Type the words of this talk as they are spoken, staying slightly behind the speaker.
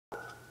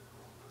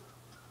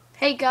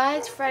Hey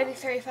guys,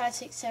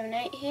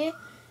 Friday35678 here,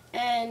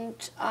 and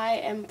I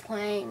am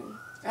playing,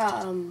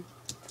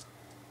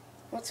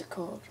 what's it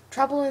called?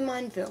 Trouble in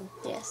Mineville.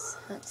 Yes,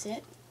 that's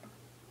it.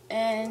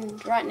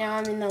 And right now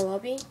I'm in the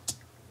lobby.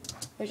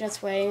 We're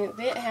just waiting a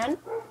bit. Hang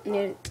on,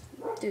 need to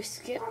do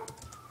skip.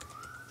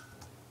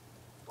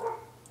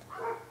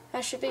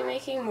 I should be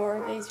making more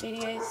of these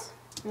videos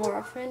more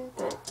often,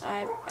 but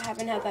I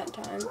haven't had that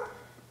time.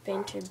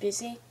 Been too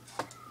busy.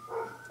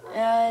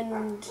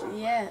 And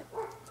yeah.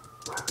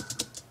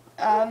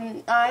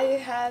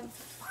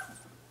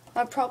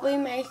 I'll probably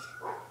make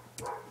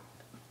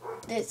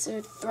this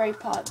a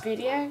 3-part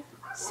video,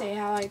 see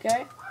how I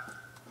go,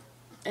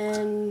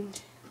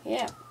 and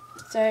yeah,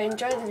 so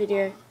enjoy the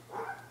video,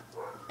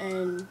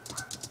 and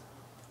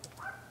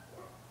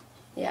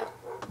yeah,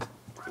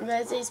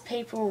 there's these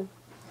people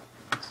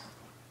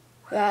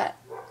that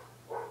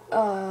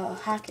are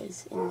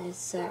hackers in this,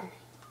 so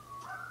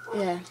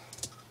yeah.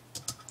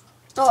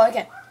 Oh,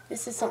 okay,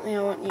 this is something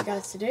I want you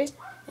guys to do,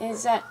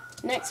 is that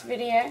next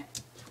video,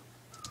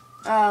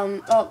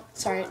 oh,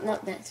 sorry,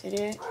 not next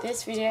video,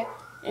 this video,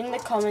 in the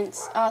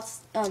comments,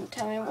 ask,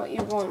 tell me what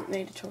you want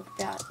me to talk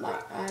about,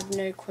 like, I have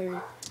no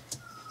clue.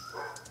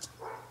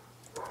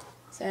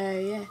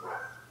 So,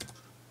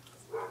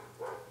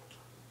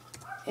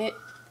 yeah.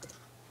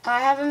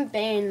 I haven't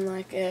been,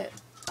 like,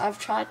 I've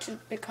tried to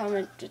become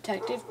a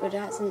detective, but it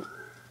hasn't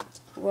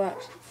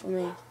worked for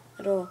me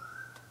at all.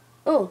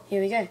 Oh,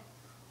 here we go.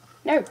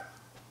 No.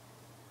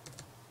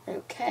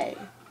 Okay.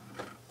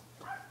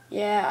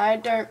 Yeah,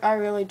 I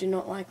really do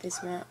not like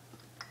this map.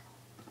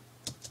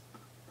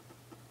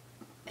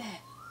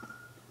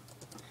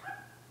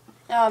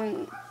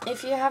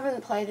 If you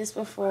haven't played this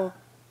before,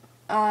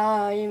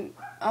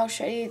 I'll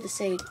show you the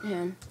seed.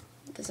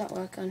 Does that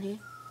work on here?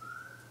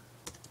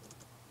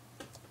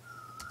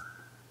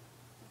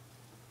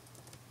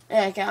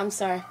 Yeah, okay, I'm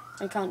sorry.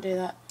 I can't do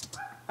that.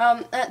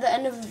 At the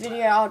end of the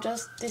video, I'll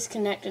just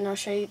disconnect and I'll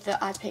show you the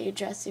IP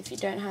address if you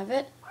don't have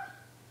it.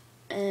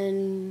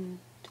 And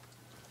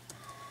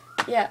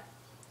yeah.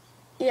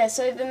 Yeah,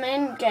 so the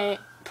main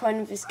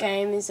point of this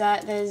game is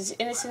that there's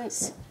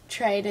innocents,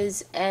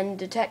 traders, and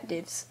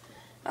detectives.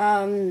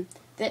 The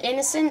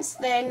innocents,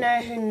 they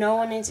know who no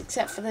one is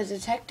except for the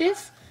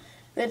detective.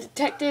 The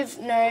detective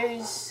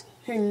knows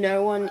who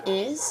no one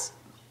is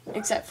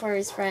except for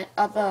his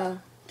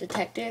other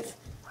detective.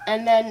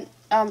 And then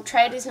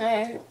traders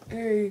know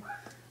who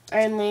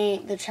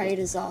only the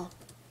traders are.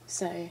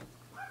 So,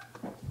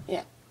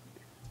 yeah.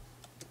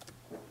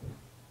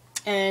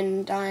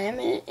 And I am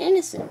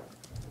innocent.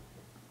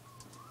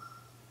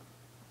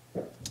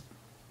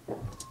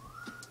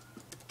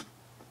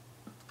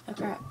 Oh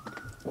crap.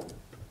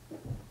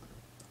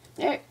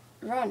 No,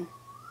 run.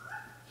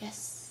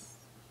 Yes.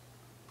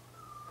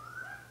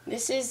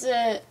 This is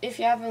if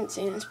you haven't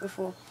seen this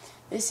before,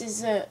 this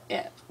is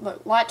yeah,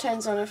 look, light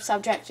turns on if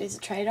subject is a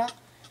trader.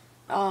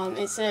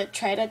 It's a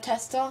trader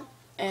tester,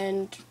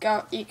 and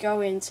you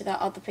go in so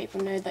that other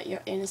people know that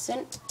you're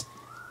innocent.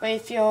 But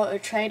if you're a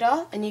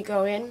trader and you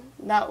go in,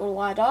 that will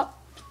light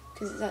up,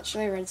 because it's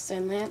actually a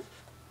redstone lamp.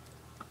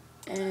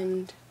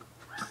 And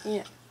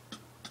yeah.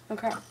 Oh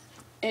crap.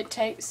 It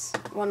takes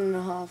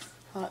 1.5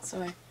 parts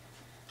away.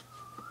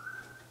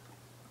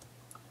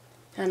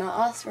 And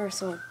I'll ask for a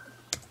sword.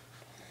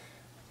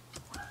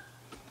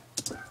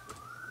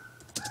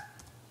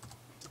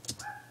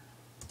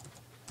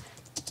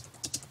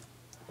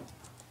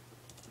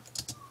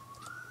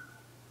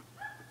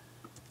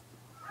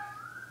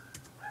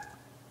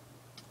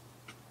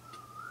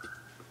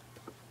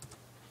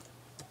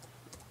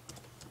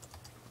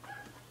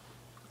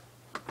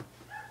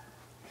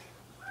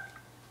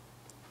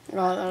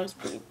 Oh, that was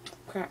pretty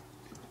crap.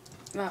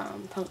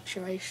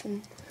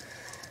 Punctuation.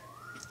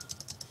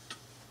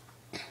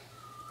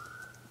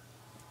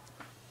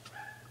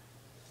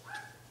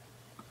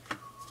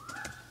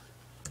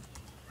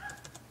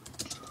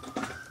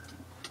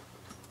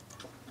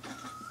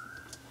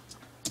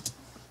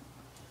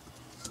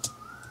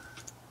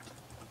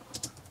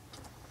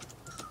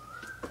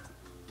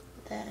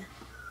 There.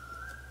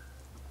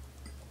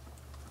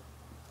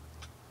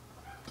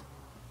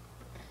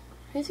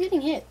 Who's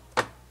getting hit?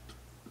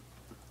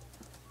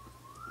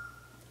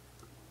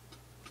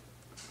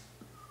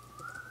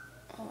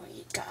 Oh,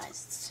 you guys,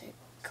 it's so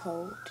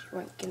cold. You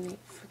won't give me a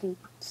freaking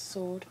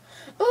sword.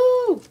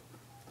 Ooh!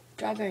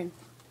 Dry bone.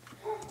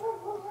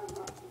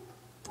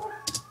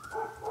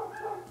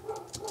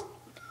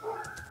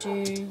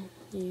 Do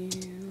you...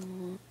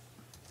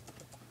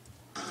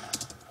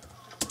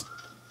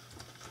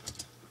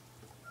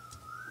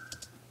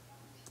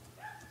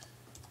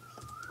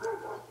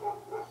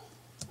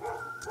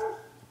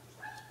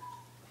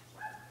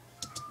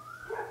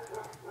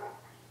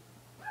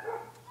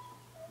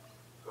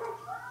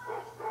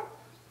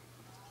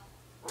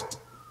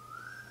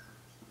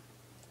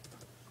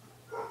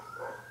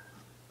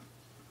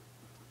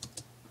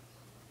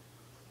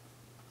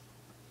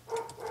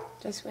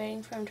 Just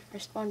waiting for him to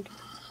respond.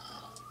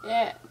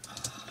 Yeah,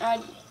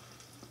 can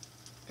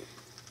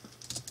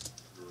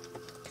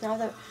I have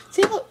that?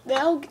 See, look,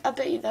 I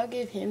bet you they'll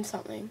give him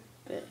something.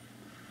 bit.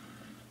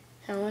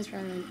 How was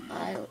Ryan?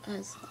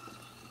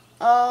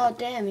 Oh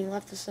damn, he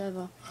left the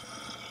server.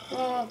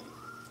 Well,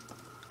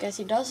 guess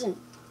he doesn't.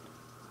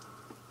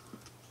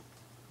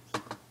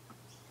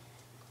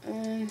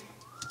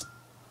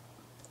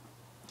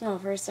 Oh,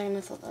 for a second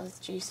I thought that was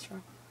G-Straw.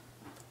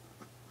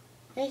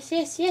 Yes,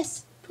 yes,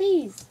 yes,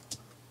 please.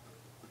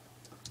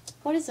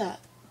 What is that?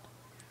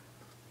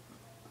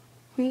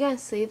 Can you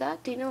guys see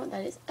that? Do you know what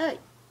that is? Oh,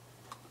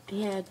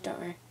 yeah, don't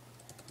worry.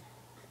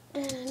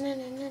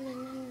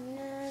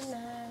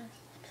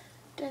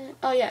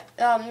 Oh yeah,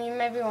 you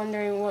may be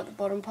wondering what the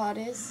bottom part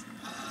is.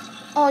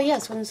 Oh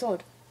yes, wooden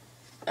sword.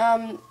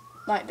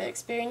 Like the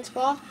experience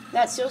bar,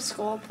 that's your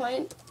score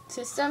point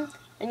system,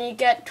 and you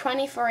get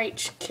 20 for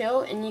each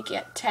kill, and you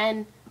get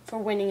 10 for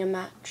winning a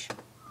match.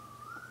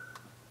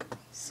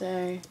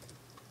 So,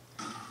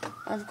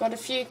 I've got a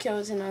few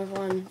kills and I've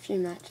won a few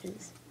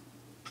matches.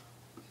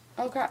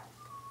 Oh crap.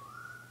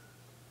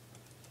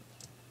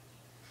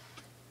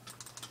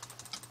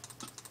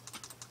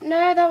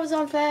 No, that was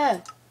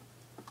unfair.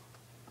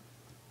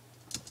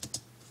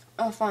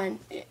 Oh, fine.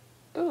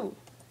 Ooh.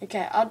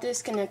 Okay, I'll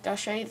disconnect. I'll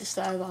show you the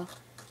server.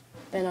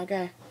 Then I'll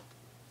go.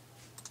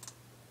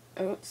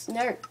 Oops,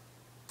 no.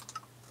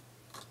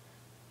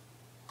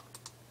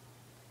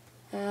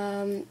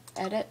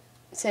 Edit.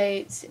 Say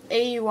it's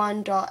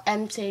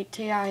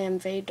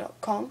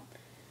eu1.mctimv.com.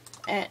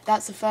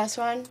 That's the first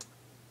one.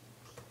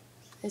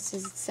 This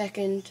is the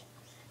second.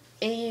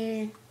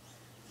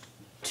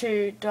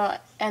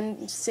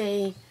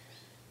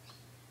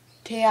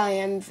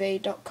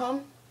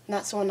 eu2.mctimv.com.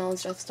 That's the one I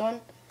was just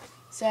on.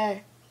 So,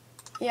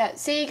 yeah,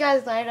 see you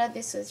guys later.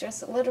 This was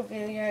just a little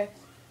video.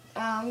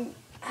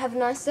 Have a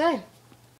nice day.